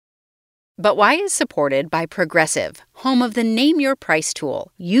But Why is supported by Progressive, home of the Name Your Price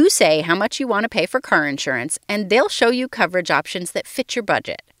tool. You say how much you want to pay for car insurance, and they'll show you coverage options that fit your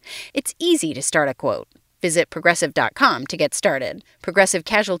budget. It's easy to start a quote. Visit Progressive.com to get started. Progressive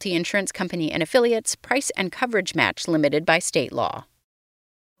Casualty Insurance Company and Affiliates. Price and coverage match limited by state law.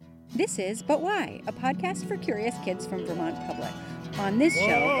 This is But Why, a podcast for curious kids from Vermont Public. On this show...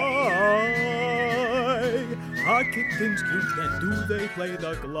 Why are kittens cute and do they play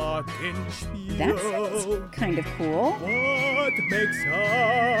the glockenspiel? That sounds kind of cool. What makes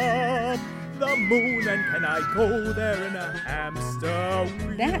up the moon, and can I go there in a hamster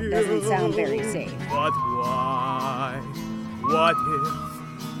wheel? That doesn't sound very safe. But why? What if?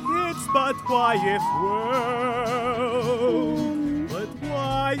 It's But Why If World. But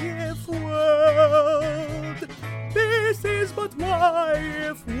why if world? This is But Why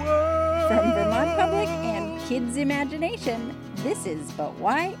If World. From Vermont Public and Kids Imagination, this is But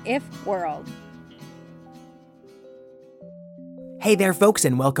Why If World. Hey there, folks,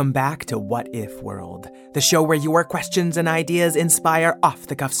 and welcome back to What If World, the show where your questions and ideas inspire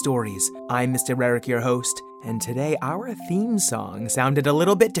off-the-cuff stories. I'm Mr. Eric, your host, and today our theme song sounded a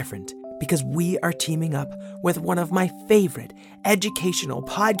little bit different because we are teaming up with one of my favorite educational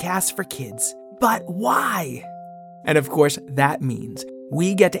podcasts for kids, But Why? And of course, that means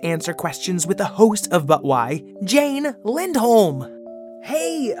we get to answer questions with the host of But Why, Jane Lindholm.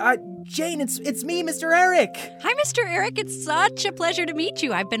 Hey, Jane, it's me, Mr. Eric. Hi, Mr. Eric. It's such a pleasure to meet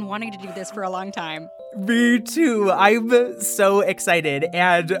you. I've been wanting to do this for a long time. Me too. I'm so excited.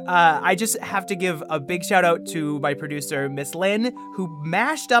 And I just have to give a big shout out to my producer, Miss Lynn, who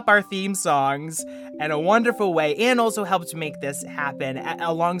mashed up our theme songs in a wonderful way and also helped make this happen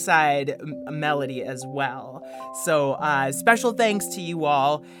alongside Melody as well. So special thanks to you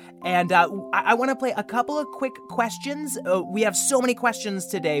all. And I want to play a couple of quick questions. We have so many questions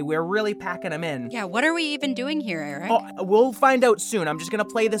today. We're really packing them in. Yeah, what are we even doing here, Eric? Oh, we'll find out soon. I'm just going to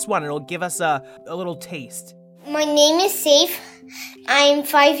play this one. It'll give us a little taste. My name is Saif. I'm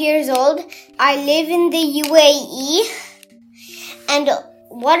 5 years old. I live in the UAE. And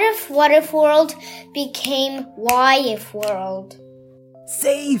what if World became Why If World?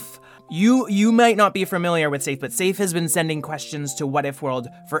 Saif! You might not be familiar with Saif, but Saif has been sending questions to What If World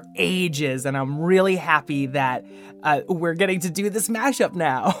for ages, and I'm really happy that we're getting to do this mashup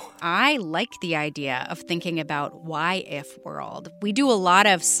now. I like the idea of thinking about Why If World. We do a lot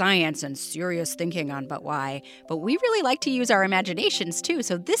of science and serious thinking on But Why, but we really like to use our imaginations too,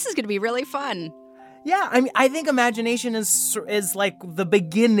 so this is going to be really fun. Yeah, I mean, I think imagination is like the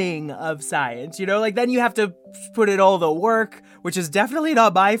beginning of science, you know? Like, then you have to put in all the work, which is definitely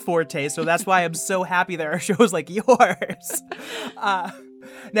not my forte, so that's why I'm so happy there are shows like yours.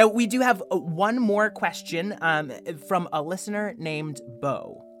 Now, we do have one more question from a listener named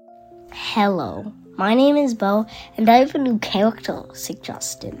Bo. Hello, my name is Bo, and I have a new character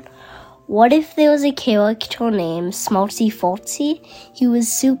suggestion. What if there was a character named Smarty Fartsy? He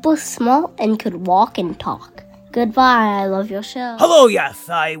was super smart and could walk and talk. Goodbye, I love your show. Hello, yes,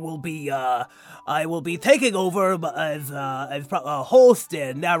 I will be taking over as host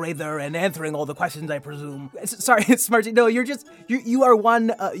and narrator and answering all the questions, I presume. Sorry, Smarty. No, you are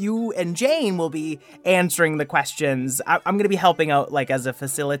one. You and Jane will be answering the questions. I'm going to be helping out, like, as a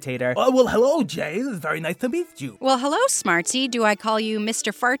facilitator. Well, hello, Jane. It's very nice to meet you. Well, hello, Smartsy. Do I call you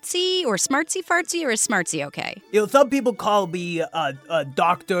Mr. Fartsy or Smartsy Fartsy, or is Smartsy okay? You know, some people call me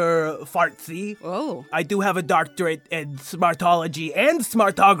Dr. Fartsy. Oh. I do have a doctorate in smartology and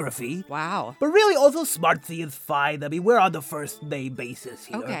smartography. Wow. But really, also Smartsy is fine. I mean, we're on the first name basis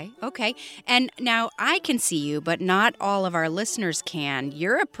here. Okay. And now I can see you, but not all of our listeners can.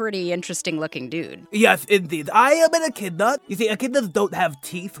 You're a pretty interesting-looking dude. Yes, indeed. I am an echidna. You see, echidnas don't have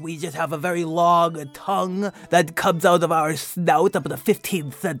teeth. We just have a very long tongue that comes out of our snout up to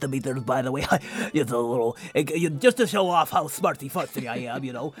 15 centimeters, by the way. It's a little, just to show off how smarty-fartsy I am,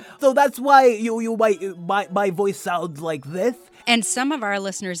 you know. So that's why you might, my voice sounds like this. And some of our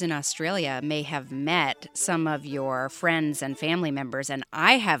listeners in Australia may have met some of your friends and family members, and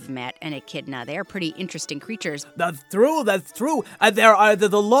I have met an echidna. They are pretty interesting creatures. That's true. And there are the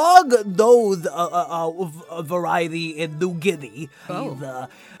long-nosed variety in New Guinea. Oh.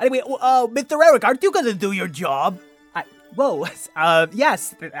 Anyway, Mr. Eric, aren't you going to do your job?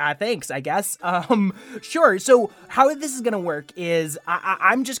 Yes, thanks, I guess. Sure. So how this is going to work is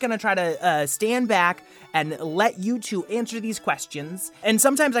I'm just going to try to stand back and let you two answer these questions, and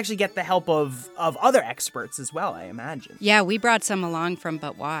sometimes actually get the help of other experts as well, I imagine. Yeah, we brought some along from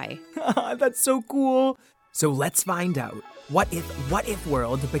But Why. That's so cool. So let's find out. What if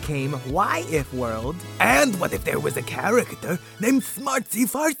World became Why If World? And what if there was a character named Smartsy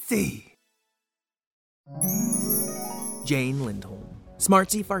Fartsy? Jane Lindholm.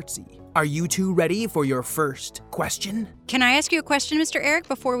 Smartsy Fartsy, are you two ready for your first question? Can I ask you a question, Mr. Eric,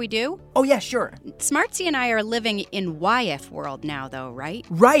 before we do? Oh, yeah, sure. Smartsy and I are living in YF world now, though, right?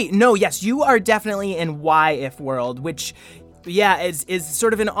 Right. No, yes, you are definitely in YF world, which, yeah, is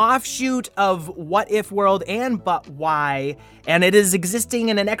sort of an offshoot of What If World and But Why, and it is existing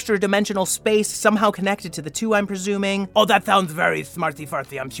in an extra-dimensional space, somehow connected to the two, I'm presuming. Oh, that sounds very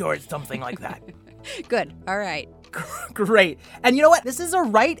smarty-farty. I'm sure it's something like that. Good. All right. Great. And you know what? This is a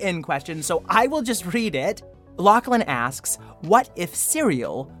write-in question, so I will just read it. Lachlan asks, what if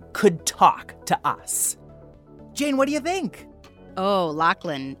cereal could talk to us? Jane, what do you think? Oh,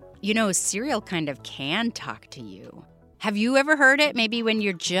 Lachlan, you know, cereal kind of can talk to you. Have you ever heard it? Maybe when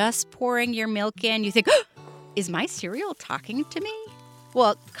you're just pouring your milk in, you think, oh, is my cereal talking to me?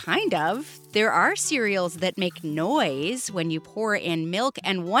 Well, kind of. There are cereals that make noise when you pour in milk,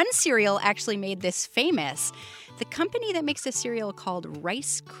 and one cereal actually made this famous. The company that makes a cereal called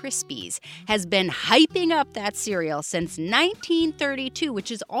Rice Krispies has been hyping up that cereal since 1932,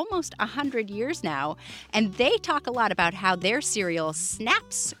 which is almost 100 years now, and they talk a lot about how their cereal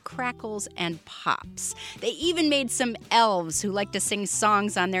snaps, crackles, and pops. They even made some elves who like to sing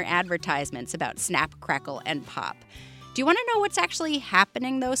songs on their advertisements about snap, crackle, and pop. Do you want to know what's actually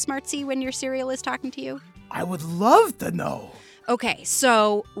happening, though, Smartsy, when your cereal is talking to you? I would love to know. Okay,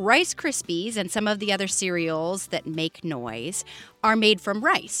 so Rice Krispies and some of the other cereals that make noise are made from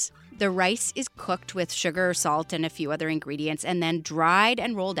rice. The rice is cooked with sugar, salt, and a few other ingredients, and then dried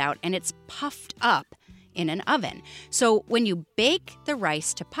and rolled out, and it's puffed up in an oven. So when you bake the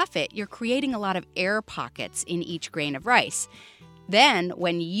rice to puff it, you're creating a lot of air pockets in each grain of rice. Then,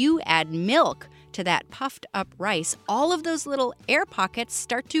 when you add milk to that puffed up rice, all of those little air pockets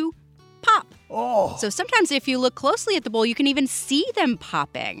start to pop. Oh. So sometimes if you look closely at the bowl, you can even see them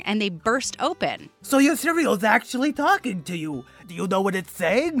popping, and they burst open. So your cereal's actually talking to you. Do you know what it's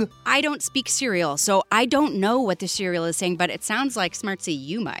saying? I don't speak cereal, so I don't know what the cereal is saying, but it sounds like, Smartsy,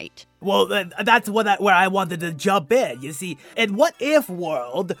 you might. Well, that's where I wanted to jump in. You see, in What If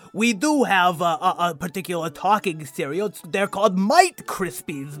World, we do have a particular talking cereal. They're called Mite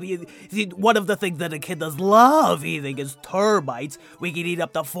Krispies. You see, one of the things that a kid does love eating is termites. We can eat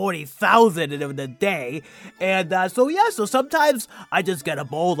up to 40,000 in a day. And so sometimes I just get a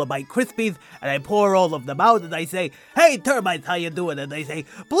bowl of Mite Krispies, and I pour all of them out, and I say, hey, termites, how you doing? And they say,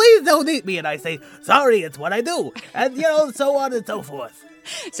 please don't eat me. And I say, sorry, it's what I do. And, so on and so forth.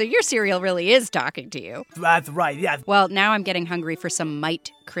 So your cereal really is talking to you. That's right, yes. Well, now I'm getting hungry for some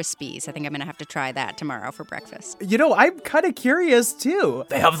Mite Krispies. I think I'm going to have to try that tomorrow for breakfast. You know, I'm kind of curious, too.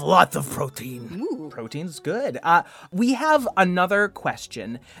 They have lots of protein. Ooh. Protein's good. We have another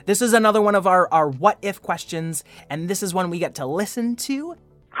question. This is another one of our what if questions, and this is one we get to listen to.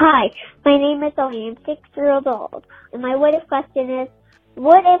 Hi, my name is Zoe. I'm 6 years old. And my what if question is,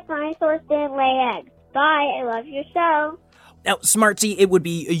 what if dinosaurs didn't lay eggs? Bye, I love your show. Now, Smartsy, it would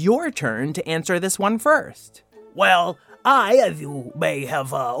be your turn to answer this one first. Well, as you may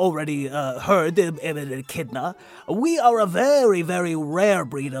have already heard in Echidna, we are a very, very rare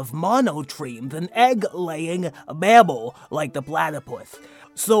breed of monotremes, an egg-laying mammal like the platypus.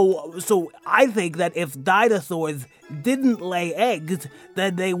 So I think that if dinosaurs didn't lay eggs,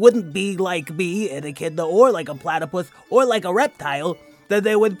 then they wouldn't be like me, an echidna, or like a platypus, or like a reptile. Then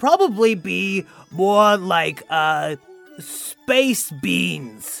they would probably be more like space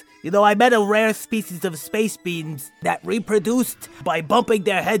beans. I met a rare species of space beans that reproduced by bumping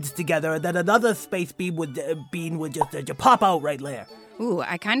their heads together, and then another space bean would just pop out right there. Ooh,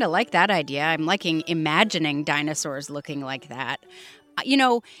 I kind of like that idea. I'm liking imagining dinosaurs looking like that.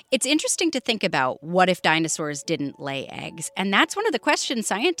 It's interesting to think about what if dinosaurs didn't lay eggs. And that's one of the questions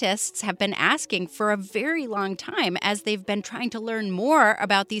scientists have been asking for a very long time as they've been trying to learn more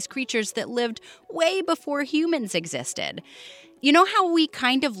about these creatures that lived way before humans existed. You know how we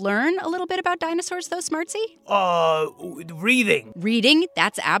kind of learn a little bit about dinosaurs, though, Smartsy? Reading. Reading,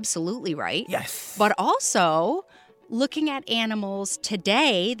 that's absolutely right. Yes. But also looking at animals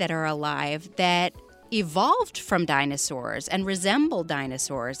today that are alive that evolved from dinosaurs and resemble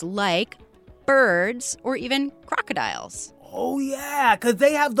dinosaurs, like birds or even crocodiles. Oh, yeah, because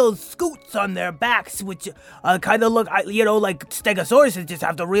they have those scoots on their backs, which kind of look, like stegosauruses just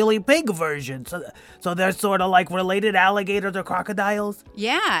have the really big version. So they're sort of like related alligators or crocodiles?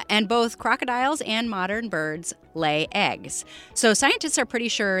 Yeah, and both crocodiles and modern birds lay eggs. So scientists are pretty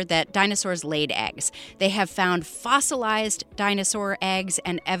sure that dinosaurs laid eggs. They have found fossilized dinosaur eggs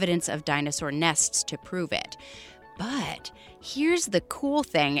and evidence of dinosaur nests to prove it. But here's the cool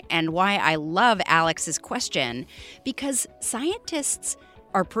thing and why I love Alex's question, because scientists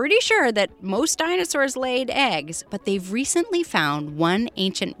are pretty sure that most dinosaurs laid eggs, but they've recently found one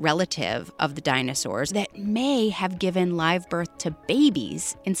ancient relative of the dinosaurs that may have given live birth to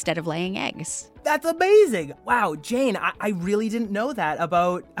babies instead of laying eggs. That's amazing. Wow, Jane, I really didn't know that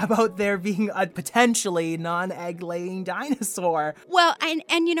about there being a potentially non-egg laying dinosaur. Well, and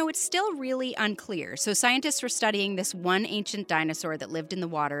it's still really unclear. So scientists were studying this one ancient dinosaur that lived in the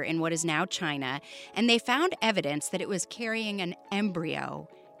water in what is now China, and they found evidence that it was carrying an embryo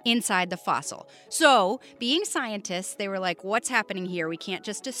inside the fossil. So, being scientists, they were like, what's happening here? We can't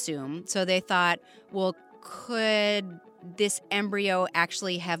just assume. So they thought, well, could this embryo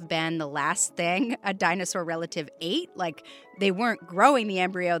actually have been the last thing a dinosaur relative ate? Like, they weren't growing the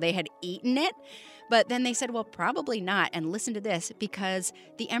embryo, they had eaten it. But then they said, well, probably not. And listen to this, because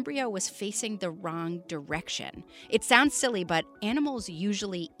the embryo was facing the wrong direction. It sounds silly, but animals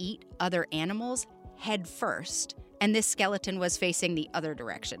usually eat other animals head first. And this skeleton was facing the other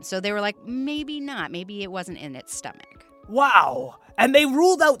direction. So they were like, maybe not. Maybe it wasn't in its stomach. Wow. And they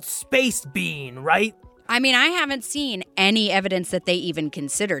ruled out Space Bean, right? I mean, I haven't seen any evidence that they even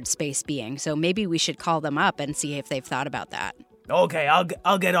considered space being, so maybe we should call them up and see if they've thought about that. Okay,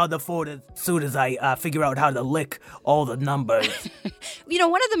 I'll get on the phone as soon as I figure out how to lick all the numbers.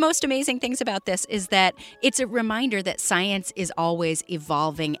 One of the most amazing things about this is that it's a reminder that science is always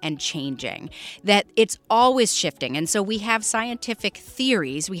evolving and changing, that it's always shifting. And so we have scientific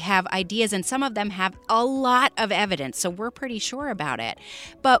theories, we have ideas, and some of them have a lot of evidence, so we're pretty sure about it.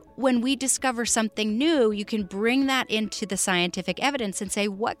 But when we discover something new, you can bring that into the scientific evidence and say,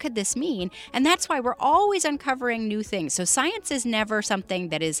 what could this mean? And that's why we're always uncovering new things. So science is never something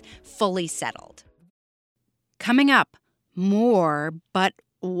that is fully settled. Coming up, more But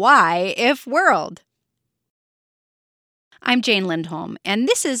Why If World. I'm Jane Lindholm, and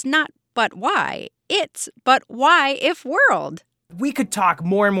this is not But Why, it's But Why If World. We could talk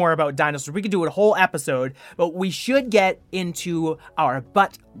more and more about dinosaurs. We could do a whole episode, but we should get into our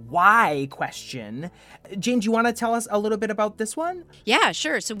but why question. Jane, do you want to tell us a little bit about this one? Yeah,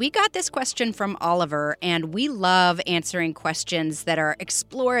 sure. So we got this question from Oliver, and we love answering questions that are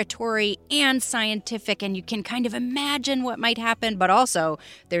exploratory and scientific, and you can kind of imagine what might happen, but also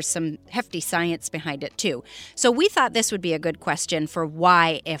there's some hefty science behind it too. So we thought this would be a good question for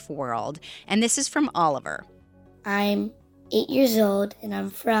Why If World, and this is from Oliver. I'm 8 years old, and I'm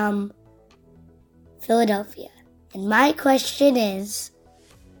from Philadelphia. And my question is,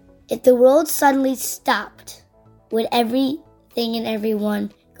 if the world suddenly stopped, would everything and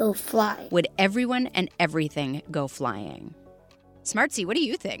everyone go flying? Would everyone and everything go flying? Smartsy, what do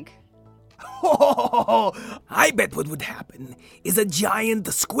you think? Oh, I bet what would happen is a giant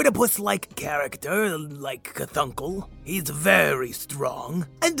Squidopus-like character like Cthulhu. He's very strong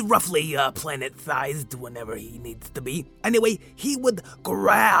and roughly planet-sized whenever he needs to be. Anyway, he would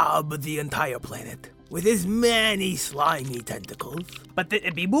grab the entire planet with his many slimy tentacles. But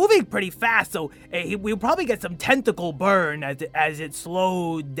it'd be moving pretty fast, so we'll probably get some tentacle burn as it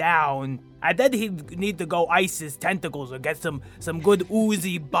slowed down. And then he'd need to go ice his tentacles or get some good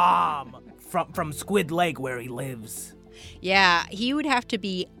oozy bomb from Squid Lake where he lives. Yeah, he would have to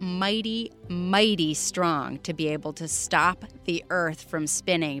be mighty, mighty strong to be able to stop the Earth from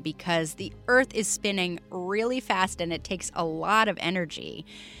spinning, because the Earth is spinning really fast and it takes a lot of energy.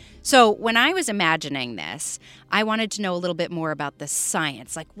 So when I was imagining this, I wanted to know a little bit more about the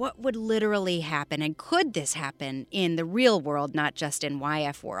science. Like, what would literally happen, and could this happen in the real world, not just in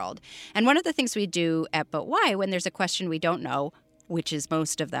YF world? And one of the things we do at But Why, when there's a question we don't know, which is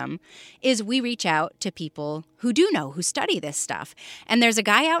most of them, is we reach out to people who do know, who study this stuff. And there's a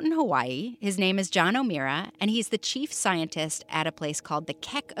guy out in Hawaii. His name is John O'Meara, and he's the chief scientist at a place called the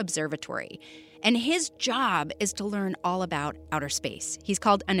Keck Observatory. And his job is to learn all about outer space. He's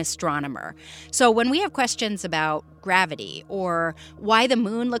called an astronomer. So when we have questions about gravity, or why the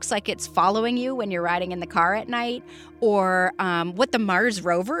moon looks like it's following you when you're riding in the car at night, or what the Mars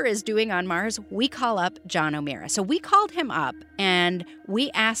rover is doing on Mars, we call up John O'Meara. So we called him up and we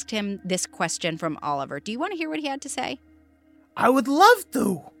asked him this question from Oliver. Do you want to hear what he had to say? I would love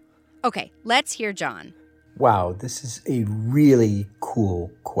to. Okay, let's hear John. Wow, this is a really cool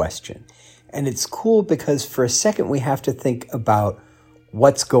question. And it's cool because for a second we have to think about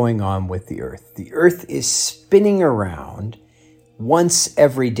what's going on with the Earth. The Earth is spinning around once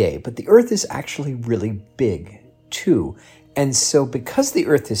every day, but the Earth is actually really big too. And so because the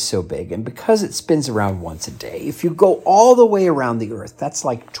Earth is so big and because it spins around once a day, if you go all the way around the Earth, that's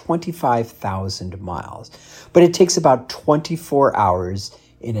like 25,000 miles. But it takes about 24 hours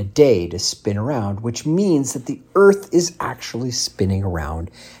in a day to spin around, which means that the Earth is actually spinning around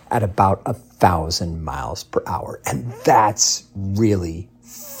at about 1,000 miles per hour. And that's really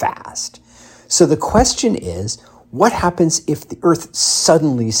fast. So the question is, what happens if the Earth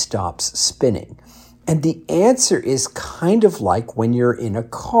suddenly stops spinning? And the answer is kind of like when you're in a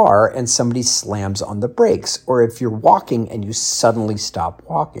car and somebody slams on the brakes, or if you're walking and you suddenly stop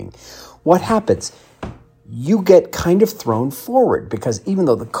walking. What happens? You get kind of thrown forward because even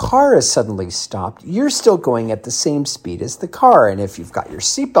though the car is suddenly stopped, you're still going at the same speed as the car. And if you've got your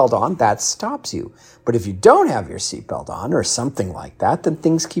seatbelt on, that stops you. But if you don't have your seatbelt on or something like that, then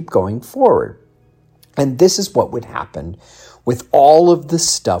things keep going forward. And this is what would happen with all of the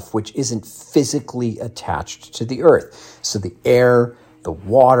stuff which isn't physically attached to the Earth. So the air, the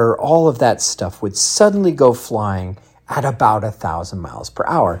water, all of that stuff would suddenly go flying at about 1,000 miles per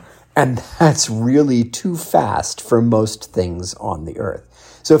hour. And that's really too fast for most things on the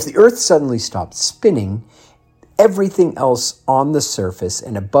Earth. So if the Earth suddenly stopped spinning, everything else on the surface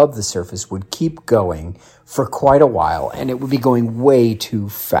and above the surface would keep going for quite a while, and it would be going way too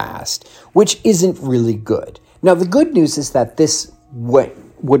fast, which isn't really good. Now, the good news is that this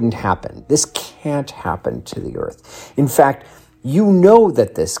wouldn't happen. This can't happen to the Earth. In fact, you know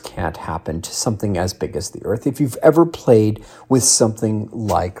that this can't happen to something as big as the Earth if you've ever played with something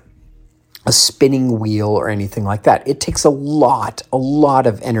like a spinning wheel or anything like that. It takes a lot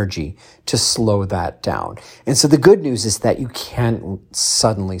of energy to slow that down. And so the good news is that you can't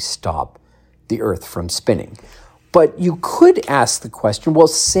suddenly stop the Earth from spinning. But you could ask the question, well,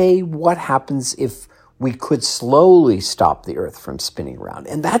 say what happens if we could slowly stop the Earth from spinning around?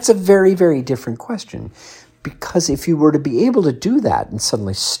 And that's a very, very different question. Because if you were to be able to do that and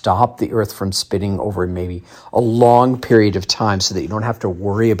suddenly stop the Earth from spinning over maybe a long period of time so that you don't have to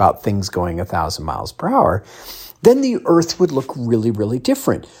worry about things going 1,000 miles per hour, then the Earth would look really, really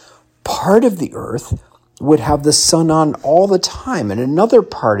different. Part of the Earth would have the sun on all the time, and another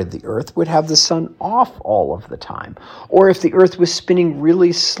part of the Earth would have the sun off all of the time. Or if the Earth was spinning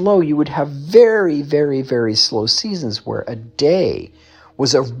really slow, you would have very, very, very slow seasons where a day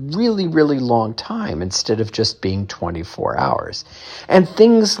was a really, really long time instead of just being 24 hours. And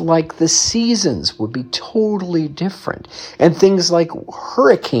things like the seasons would be totally different. And things like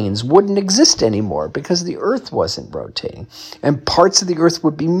hurricanes wouldn't exist anymore because the Earth wasn't rotating. And parts of the Earth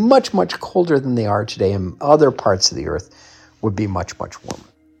would be much, much colder than they are today, and other parts of the Earth would be much, much warmer.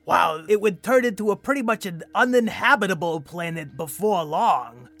 Wow, it would turn into a pretty much an uninhabitable planet before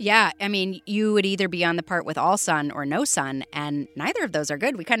long. Yeah, I mean, you would either be on the part with all sun or no sun, and neither of those are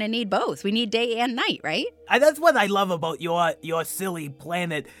good. We kind of need both. We need day and night, right? And that's what I love about your silly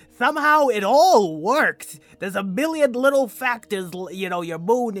planet. Somehow it all works. There's a million little factors, your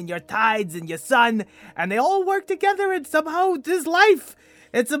moon and your tides and your sun, and they all work together, and somehow there's life.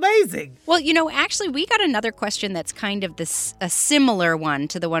 It's amazing. Well, actually, we got another question that's kind of a similar one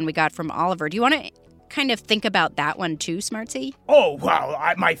to the one we got from Oliver. Do you want to kind of think about that one too, Smartsy? Oh, well,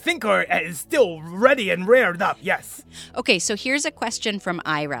 my thinker is still ready and rared up, yes. Okay, so here's a question from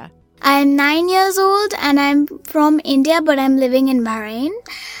Ira. I'm 9 years old and I'm from India, but I'm living in Bahrain.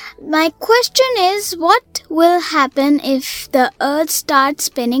 My question is, what will happen if the Earth starts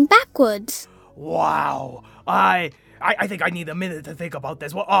spinning backwards? Wow. I think I need a minute to think about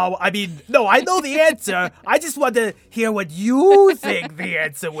this. Well, no, I know the answer. I just want to hear what you think the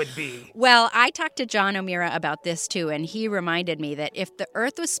answer would be. Well, I talked to John O'Meara about this too, and he reminded me that if the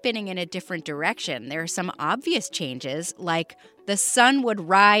Earth was spinning in a different direction, there are some obvious changes, like the sun would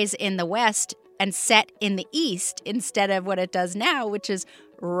rise in the west and set in the east instead of what it does now, which is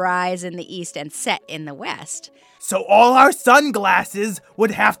rise in the east and set in the west. So all our sunglasses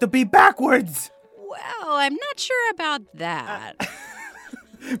would have to be backwards. Well, I'm not sure about that.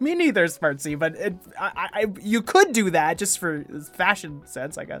 Me neither, Smartsy, but you could do that just for fashion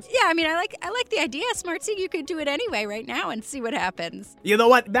sense, I guess. Yeah, I mean, I like the idea, Smartsy. You could do it anyway right now and see what happens. You know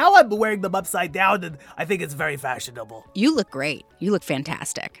what? Now I'm wearing them upside down, and I think it's very fashionable. You look great. You look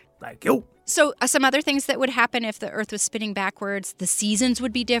fantastic. Thank you. So some other things that would happen if the Earth was spinning backwards, the seasons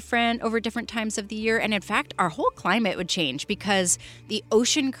would be different over different times of the year. And in fact, our whole climate would change because the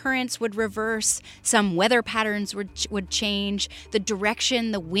ocean currents would reverse. Some weather patterns would change. The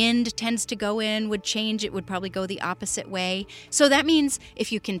direction the wind tends to go in would change. It would probably go the opposite way. So that means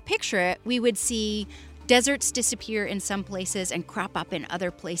if you can picture it, we would see deserts disappear in some places and crop up in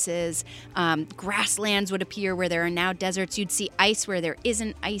other places. Grasslands would appear where there are now deserts. You'd see ice where there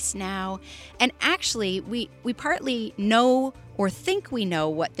isn't ice now. And actually, we partly know or think we know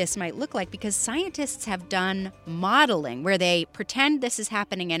what this might look like because scientists have done modeling where they pretend this is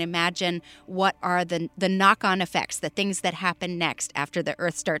happening and imagine what are the knock-on effects, the things that happen next after the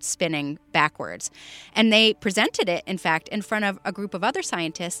Earth starts spinning backwards. And they presented it, in fact, in front of a group of other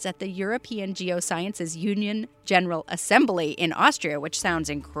scientists at the European Geosciences Union General Assembly in Austria, which sounds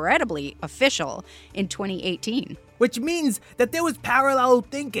incredibly official, in 2018. Which means that there was parallel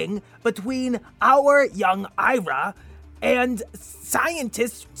thinking between our young Ira and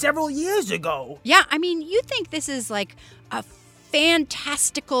scientists several years ago. Yeah, I mean, you think this is like a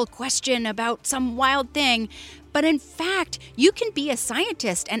fantastical question about some wild thing, but in fact, you can be a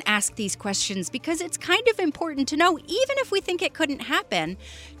scientist and ask these questions because it's kind of important to know, even if we think it couldn't happen,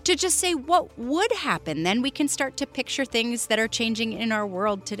 to just say what would happen. Then we can start to picture things that are changing in our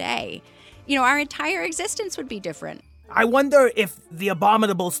world today. You know, our entire existence would be different. I wonder if the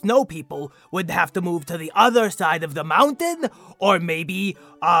abominable snow people would have to move to the other side of the mountain, or maybe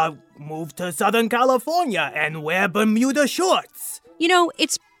move to Southern California and wear Bermuda shorts. You know,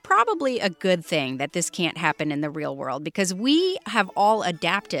 it's probably a good thing that this can't happen in the real world because we have all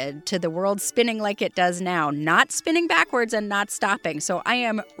adapted to the world spinning like it does now, not spinning backwards and not stopping. So I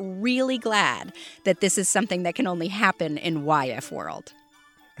am really glad that this is something that can only happen in YF world.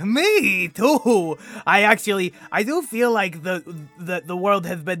 Me too. I do feel like the world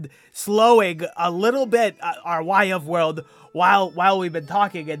has been slowing a little bit, our YF world, while we've been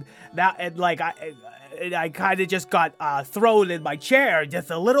talking, and that, and like I kind of just got thrown in my chair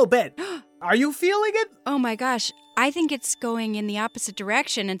just a little bit. Are you feeling it? Oh my gosh, I think it's going in the opposite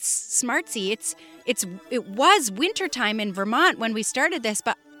direction. It's Smartsy. It was wintertime in Vermont when we started this,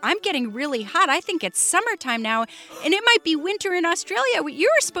 but I'm getting really hot. I think it's summertime now, and it might be winter in Australia. You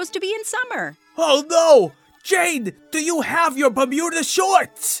were supposed to be in summer. Oh no! Jane, do you have your Bermuda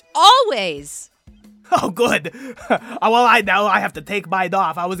shorts? Always. Oh, good. Well, I have to take mine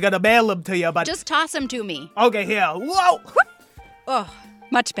off. I was gonna mail them to you, but... Just toss them to me. Okay, here. Whoa! Oh,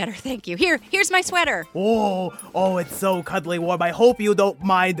 much better, thank you. Here's my sweater. Oh, it's so cuddly warm. I hope you don't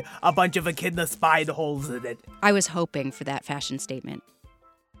mind a bunch of echidna spine holes in it. I was hoping for that fashion statement.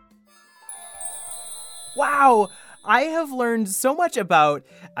 Wow, I have learned so much about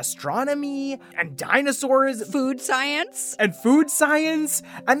astronomy and dinosaurs, Food science.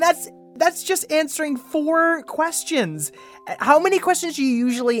 and that's just answering 4 questions. How many questions do you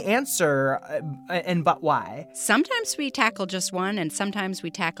usually answer, and but why? Sometimes we tackle just one, and sometimes we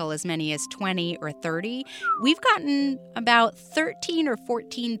tackle as many as 20 or 30. We've gotten about 13 or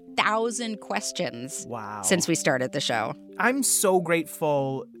 14,000 questions since we started the show. I'm so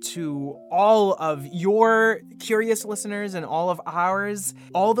grateful to all of your curious listeners and all of ours,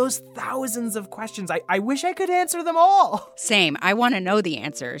 all those thousands of questions. I wish I could answer them all. Same. I want to know the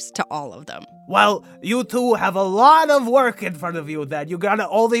answers to all of them. Well, you two have a lot of work in front of you then. You gotta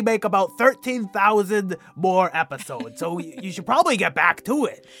only make about 13,000 more episodes, so you should probably get back to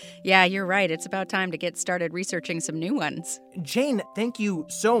it. Yeah, you're right. It's about time to get started researching some new ones. Jane, thank you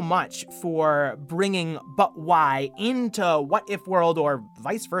so much for bringing But Why into What If World, or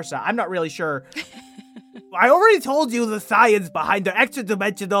vice versa. I'm not really sure. I already told you the science behind the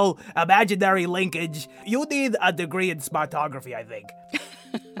extra-dimensional imaginary linkage. You need a degree in smartography, I think.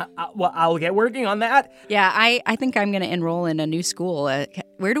 Well, I'll get working on that. Yeah, I think I'm going to enroll in a new school.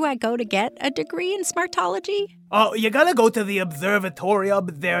 Where do I go to get a degree in smartology? Oh, you gotta go to the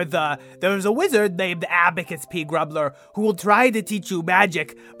observatorium. There's a wizard named Abacus P. Grumbler who will try to teach you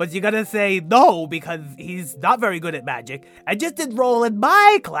magic, but you gotta say no because he's not very good at magic. And just enroll in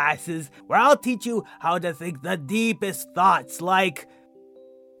my classes where I'll teach you how to think the deepest thoughts like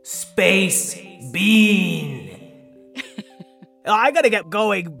space bean. I gotta get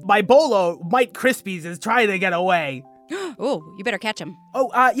going. My bolo, Mike Krispies, is trying to get away. Oh, you better catch him.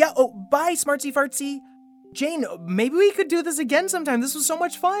 Yeah. Oh, bye, Smartsy Fartsy. Jane, maybe we could do this again sometime. This was so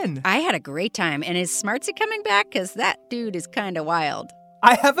much fun. I had a great time. And is Smartsy coming back? Because that dude is kind of wild.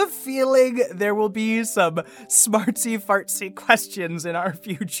 I have a feeling there will be some Smartsy Fartsy questions in our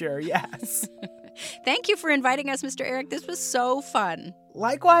future, yes. Thank you for inviting us, Mr. Eric. This was so fun.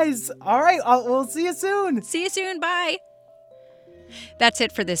 Likewise. All right, we'll see you soon. See you soon. Bye. That's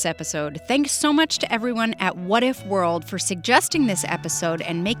it for this episode. Thanks so much to everyone at What If World for suggesting this episode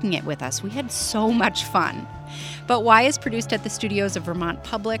and making it with us. We had so much fun. But Why is produced at the studios of Vermont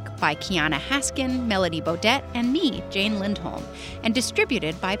Public by Kiana Haskin, Melody Bodette, and me, Jane Lindholm, and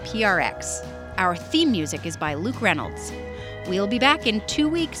distributed by PRX. Our theme music is by Luke Reynolds. We'll be back in 2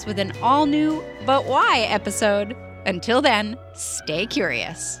 weeks with an all-new But Why episode. Until then, stay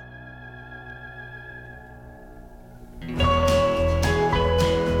curious.